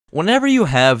Whenever you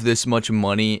have this much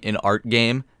money in art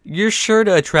game, you're sure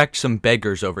to attract some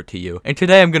beggars over to you, and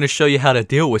today I'm going to show you how to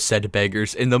deal with said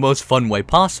beggars in the most fun way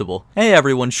possible. Hey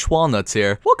everyone, Schwalnuts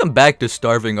here. Welcome back to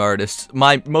Starving Artists.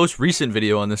 My most recent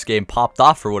video on this game popped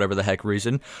off for whatever the heck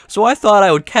reason, so I thought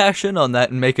I would cash in on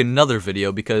that and make another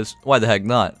video because why the heck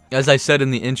not? As I said in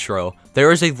the intro,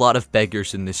 there is a lot of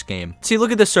beggars in this game. See,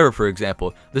 look at this server for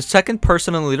example. The second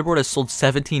person on the leaderboard has sold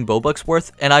 17 Robux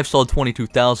worth, and I've sold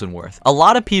 22,000 worth. A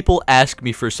lot of people ask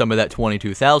me for some of that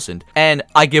 22,000, and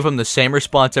I give them the same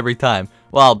response every time.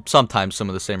 Well, sometimes some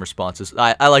of the same responses.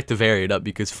 I like to vary it up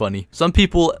because funny. Some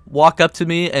people walk up to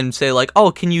me and say like,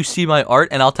 oh, can you see my art?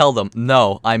 And I'll tell them,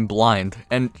 no, I'm blind.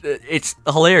 And it's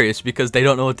hilarious because they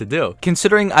don't know what to do.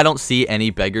 Considering I don't see any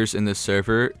beggars in this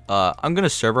server, I'm gonna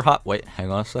server hop. Wait,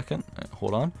 hang on a second.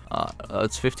 Hold on.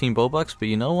 It's 15 Robux, but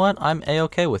you know what? I'm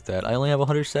a-okay with that. I only have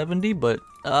 170, but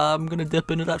I'm gonna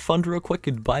dip into that fund real quick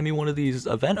and buy me one of these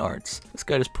event arts. This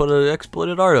guy just put an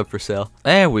exploited art up for sale.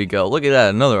 There we go. Look at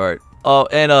that, another art. Oh,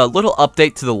 and a little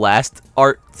update to the last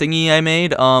art thingy I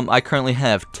made. I currently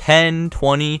have 10,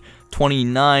 20,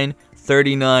 29,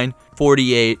 39,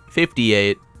 48,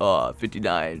 58,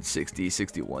 59, 60,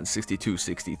 61, 62,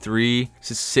 63,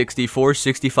 64,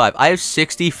 65. I have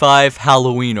 65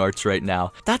 Halloween arts right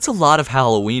now. That's a lot of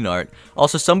Halloween art.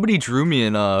 Also, somebody drew me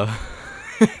in, I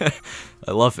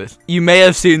love it. You may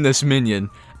have seen this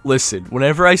minion. Listen,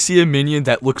 whenever I see a minion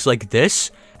that looks like this,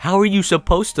 how are you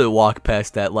supposed to walk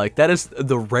past that? Like, that is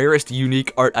the rarest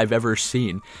unique art I've ever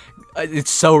seen. It's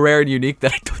so rare and unique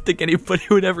that I don't think anybody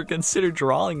would ever consider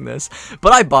drawing this.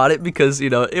 But I bought it because,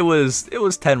 you know, it was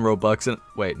 10 Robux and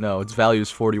wait, no, its value is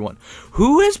 41.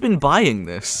 Who has been buying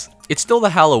this? It's still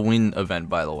the Halloween event,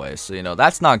 by the way, so, you know,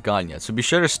 that's not gone yet. So be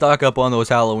sure to stock up on those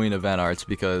Halloween event arts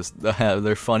because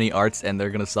they're funny arts and they're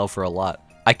gonna sell for a lot.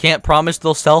 I can't promise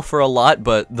they'll sell for a lot,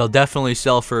 but they'll definitely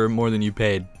sell for more than you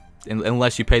paid.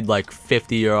 Unless you paid like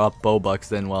 50 or up Robux,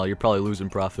 then well, you're probably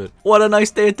losing profit. What a nice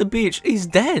day at the beach. He's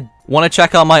dead. Want to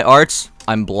check out my arts?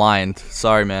 I'm blind.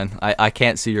 Sorry, man. I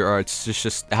can't see your arts. It's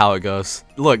just how it goes.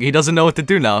 Look, he doesn't know what to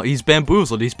do now. He's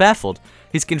bamboozled. He's baffled.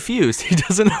 He's confused. He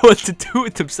doesn't know what to do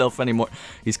with himself anymore.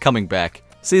 He's coming back.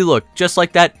 See, look, just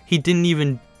like that, he didn't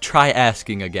even try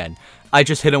asking again. I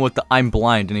just hit him with the I'm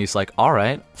blind, and he's like,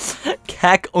 alright.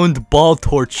 Cack und ball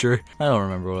torture. I don't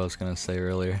remember what I was gonna say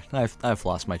earlier. I've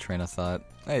lost my train of thought.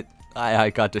 I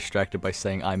got distracted by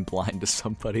saying I'm blind to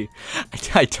somebody.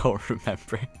 I don't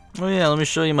remember. Oh yeah, let me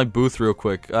show you my booth real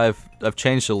quick. I've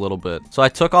changed a little bit. So I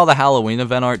took all the Halloween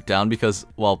event art down because,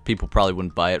 well, people probably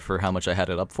wouldn't buy it for how much I had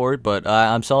it up for it, but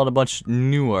I'm selling a bunch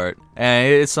new art. And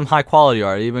it's some high quality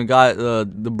art. I even got the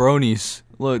bronies.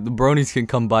 Look, the bronies can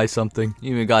come buy something.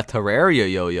 You even got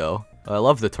Terraria yo-yo. I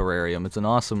love the terrarium. It's an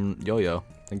awesome yo-yo.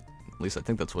 At least I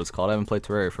think that's what it's called. I haven't played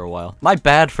Terraria for a while. My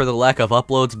bad for the lack of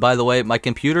uploads, by the way. My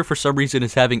computer, for some reason,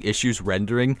 is having issues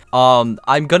rendering.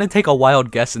 I'm gonna take a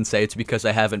wild guess and say it's because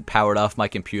I haven't powered off my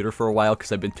computer for a while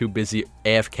because I've been too busy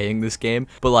AFKing this game.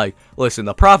 But, like, listen,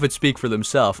 the profits speak for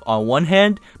themselves. On one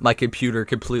hand, my computer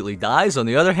completely dies. On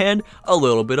the other hand, a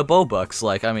little bit of Robux.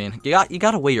 Like, I mean, you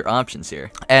gotta weigh your options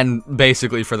here. And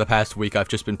basically, for the past week, I've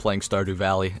just been playing Stardew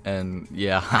Valley. And,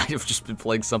 yeah, I've just been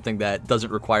playing something that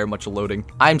doesn't require much loading.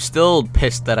 I'm still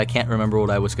pissed that I can't remember what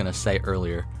I was gonna say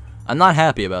earlier. I'm not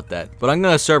happy about that, but I'm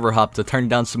gonna server hop to turn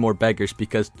down some more beggars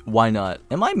because why not?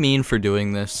 Am I mean for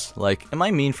doing this? Like, am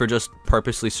I mean for just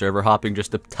purposely server hopping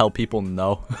just to tell people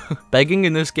no? Begging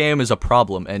in this game is a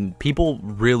problem, and people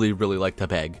really like to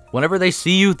beg. Whenever they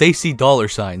see you, they see dollar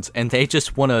signs, and they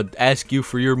just want to ask you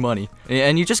for your money.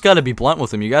 And you just gotta be blunt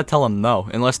with them. You gotta tell them no,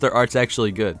 unless their art's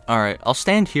actually good. Alright, I'll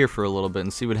stand here for a little bit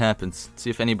and see what happens. See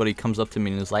if anybody comes up to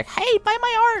me and is like, hey, buy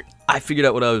my art! I figured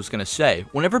out what I was gonna say.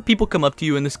 Whenever people come up to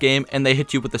you in this game and they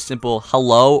hit you with a simple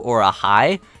hello or a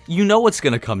hi, you know what's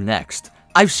gonna come next.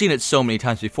 I've seen it so many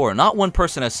times before. Not one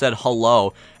person has said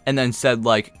hello and then said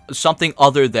like something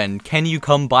other than can you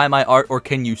come buy my art or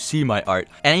can you see my art.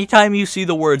 Anytime you see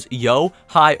the words yo,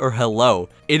 hi, or hello,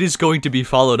 it is going to be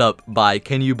followed up by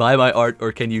can you buy my art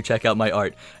or can you check out my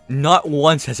art. Not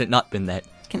once has it not been that.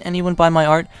 Can anyone buy my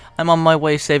art? I'm on my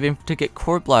way saving to get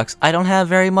core blocks. I don't have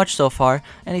very much so far.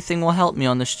 Anything will help me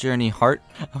on this journey, heart.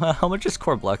 How much is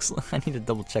core blocks? I need to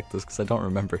double check this because I don't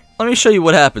remember. Let me show you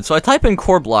what happened. So I type in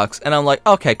core blocks and I'm like,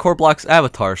 okay, core blocks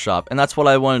avatar shop. And that's what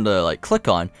I wanted to like click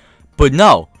on. But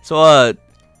no. So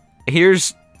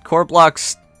here's core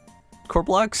blocks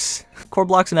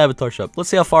and avatar shop. Let's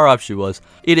see how far off she was.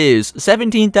 It is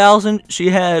 17,000. She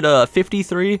had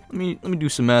 53. Let me do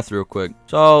some math real quick.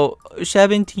 So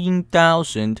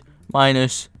 17,000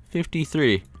 minus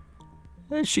 53.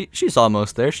 She's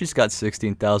almost there. She's got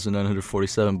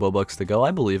 16,947 Robux to go.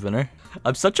 I believe in her.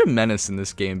 I'm such a menace in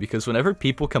this game because whenever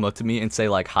people come up to me and say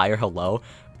like hi or hello,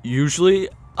 usually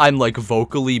I'm like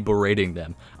vocally berating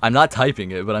them. I'm not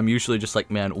typing it, but I'm usually just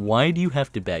like, man, why do you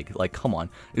have to beg? Like, come on.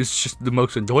 It's just the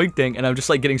most annoying thing, and I'm just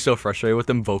like getting so frustrated with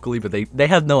them vocally, but they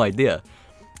have no idea.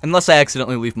 Unless I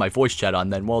accidentally leave my voice chat on,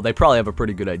 then, well, they probably have a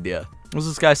pretty good idea. What's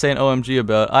this guy saying OMG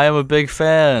about? I am a big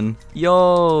fan.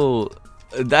 Yo,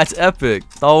 that's epic.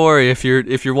 Don't worry, if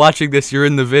you're watching this, you're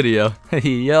in the video. Hey,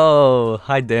 yo,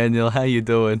 hi Daniel, how you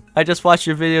doing? I just watched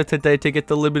your video today to get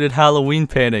the limited Halloween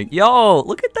painting. Yo,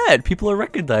 look at that. People are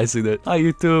recognizing it. Hi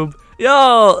YouTube.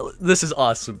 Yo, this is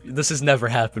awesome. This has never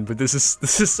happened, but this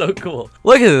is so cool.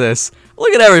 Look at this.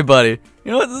 Look at everybody.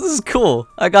 You know what? This is cool.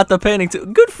 I got the painting too.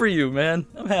 Good for you, man.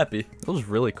 I'm happy. That was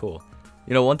really cool.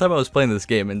 You know, one time I was playing this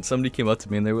game and somebody came up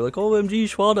to me and they were like, "OMG,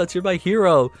 Schwalnuts, you're my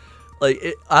hero." Like,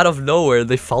 out of nowhere,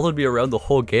 they followed me around the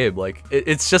whole game. Like,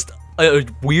 it's just a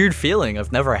weird feeling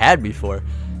I've never had before.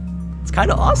 It's kind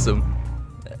of awesome.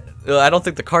 I don't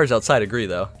think the cars outside agree,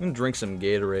 though. I'm gonna drink some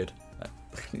Gatorade.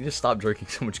 You just stop drinking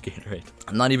so much Gatorade.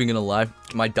 I'm not even gonna lie.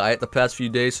 My diet the past few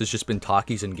days has just been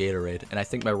Takis and Gatorade, and I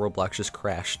think my Roblox just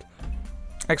crashed.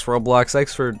 Thanks, Roblox.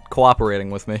 Thanks for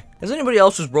cooperating with me. Has anybody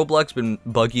else's Roblox been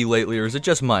buggy lately, or is it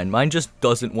just mine? Mine just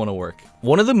doesn't want to work.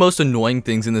 One of the most annoying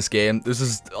things in this game, this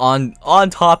is on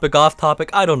topic, off topic,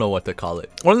 I don't know what to call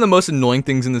it. One of the most annoying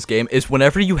things in this game is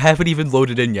whenever you haven't even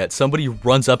loaded in yet, somebody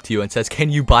runs up to you and says, "Can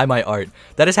you buy my art?"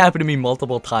 That has happened to me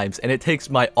multiple times, and it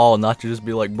takes my all not to just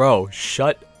be like, bro,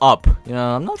 shut up. You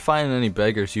know, I'm not finding any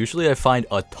beggars. Usually I find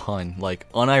a ton.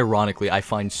 Like, unironically, I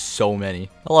find so many.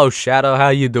 Hello, Shadow. How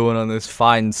you doing on this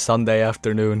fine Sunday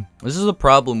afternoon? This is a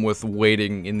problem with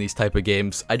waiting in these type of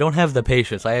games. I don't have the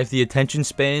patience. I have the attention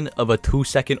span of a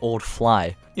 2-second-old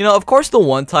fly. You know, of course, the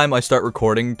one time I start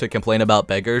recording to complain about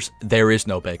beggars, there is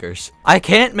no beggars. I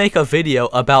can't make a video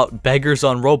about beggars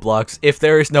on Roblox if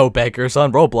there is no beggars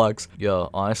on Roblox. Yo,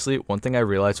 honestly, one thing I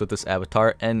realized with this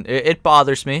avatar, and it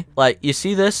bothers me. Like, you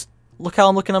see this? Look how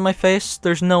I'm looking at my face?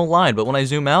 There's no line, but when I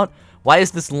zoom out, why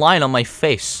is this line on my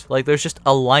face? Like, there's just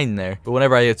a line there. But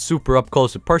whenever I get super up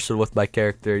close and personal with my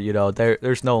character, you know,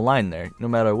 there's no line there. No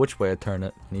matter which way I turn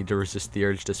it. I need to resist the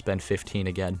urge to spend 15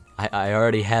 again. I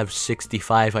already have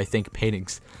 65, I think,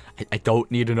 paintings. I don't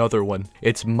need another one.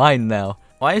 It's mine now.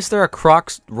 Why is there a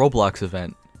Crocs Roblox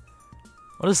event?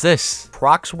 What is this?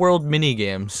 Crocs World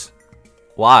minigames.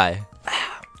 Why?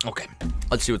 Okay,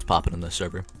 let's see what's popping in this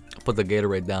server. Put the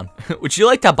Gatorade down. Would you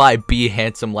like to buy Be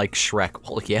Handsome like Shrek?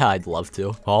 Well, yeah, I'd love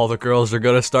to. All the girls are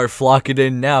gonna start flocking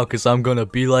in now because I'm gonna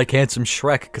be like Handsome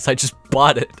Shrek because I just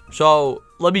bought it. So,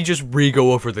 let me just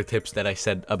re-go over the tips that I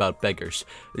said about beggars,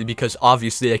 because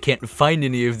obviously I can't find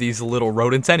any of these little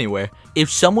rodents anywhere.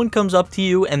 If someone comes up to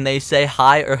you and they say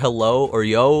hi or hello or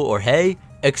yo or hey,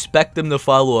 expect them to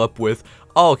follow up with,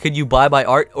 "Oh, can you buy my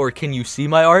art?" or "Can you see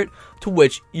my art?" To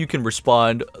which you can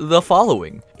respond the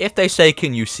following. If they say,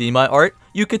 "Can you see my art?"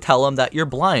 you could tell them that you're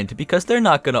blind, because they're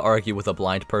not going to argue with a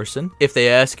blind person. If they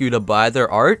ask you to buy their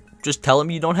art, just tell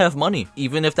them you don't have money,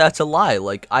 even if that's a lie.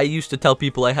 Like, I used to tell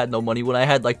people I had no money when I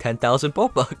had like 10,000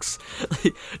 Robux,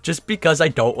 just because I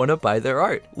don't want to buy their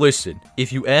art. Listen,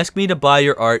 if you ask me to buy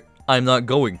your art, I'm not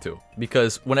going to,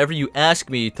 because whenever you ask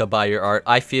me to buy your art,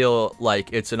 I feel like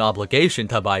it's an obligation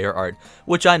to buy your art,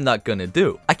 which I'm not gonna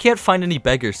do. I can't find any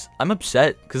beggars. I'm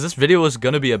upset, because this video is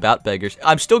gonna be about beggars.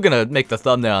 I'm still gonna make the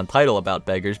thumbnail and title about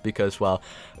beggars, because, well,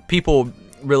 people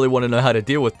really want to know how to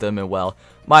deal with them, and, well,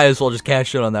 might as well just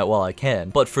cash in on that while I can.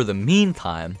 But for the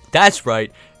meantime, that's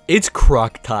right, it's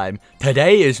Croc time.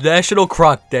 Today is National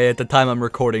Croc Day at the time I'm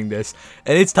recording this,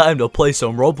 and it's time to play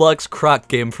some Roblox Croc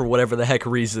game for whatever the heck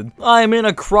reason. I'm in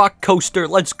a Croc coaster,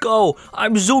 let's go!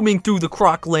 I'm zooming through the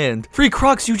Croc land. Free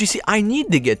Crocs UGC, I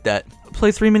need to get that.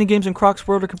 Play 3 minigames in Crocs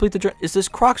World to complete the journey. Is this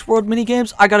Crocs World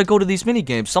minigames? I gotta go to these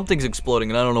minigames. Something's exploding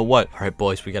and I don't know what. Alright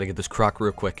boys, we gotta get this Croc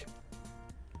real quick.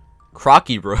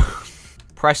 Crocky bro.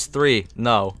 Press 3,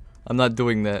 no. I'm not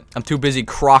doing that. I'm too busy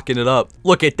crocking it up.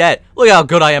 Look at that. Look how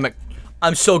good I am at...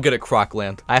 I'm so good at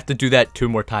Crocland. I have to do that 2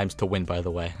 more times to win, by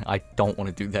the way. I don't want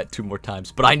to do that 2 more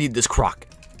times, but I need this Croc.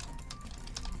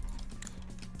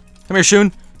 Come here,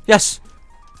 Shun. Yes.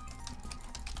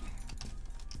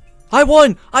 I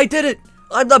won. I did it.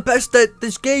 I'm the best at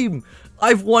this game.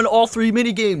 I've won all 3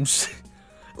 minigames.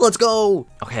 Let's go.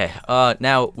 Okay,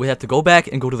 now we have to go back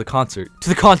and go to the concert. To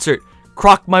the concert.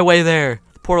 Croc my way there.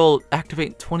 Portal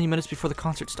activate 20 minutes before the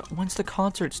concert starts. When's the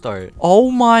concert start?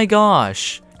 Oh my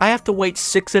gosh. I have to wait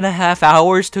 6.5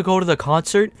 hours to go to the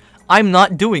concert? I'm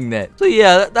not doing that. So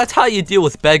yeah, that's how you deal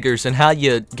with beggars and how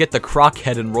you get the croc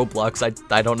head in Roblox.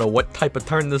 I don't know what type of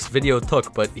turn this video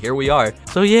took, but here we are.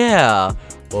 So yeah,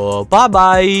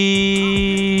 bye-bye.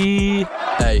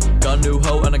 Hey, got a new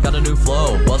hoe and I got a new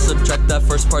flow. Well, subtract that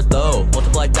first part though.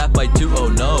 Multiply that by 2, oh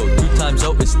no. 2 times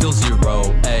O is still 0.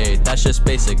 Hey, that's just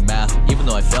basic math, even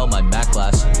though I failed my math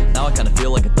class. Now I kinda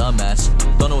feel like a dumbass.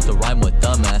 Don't know what to rhyme with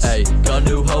dumbass. Hey, got a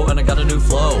new hoe and I got a new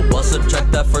flow. Well,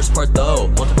 subtract that first part though.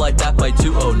 Multiply that by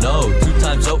 2, oh no. 2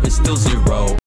 times O is still 0.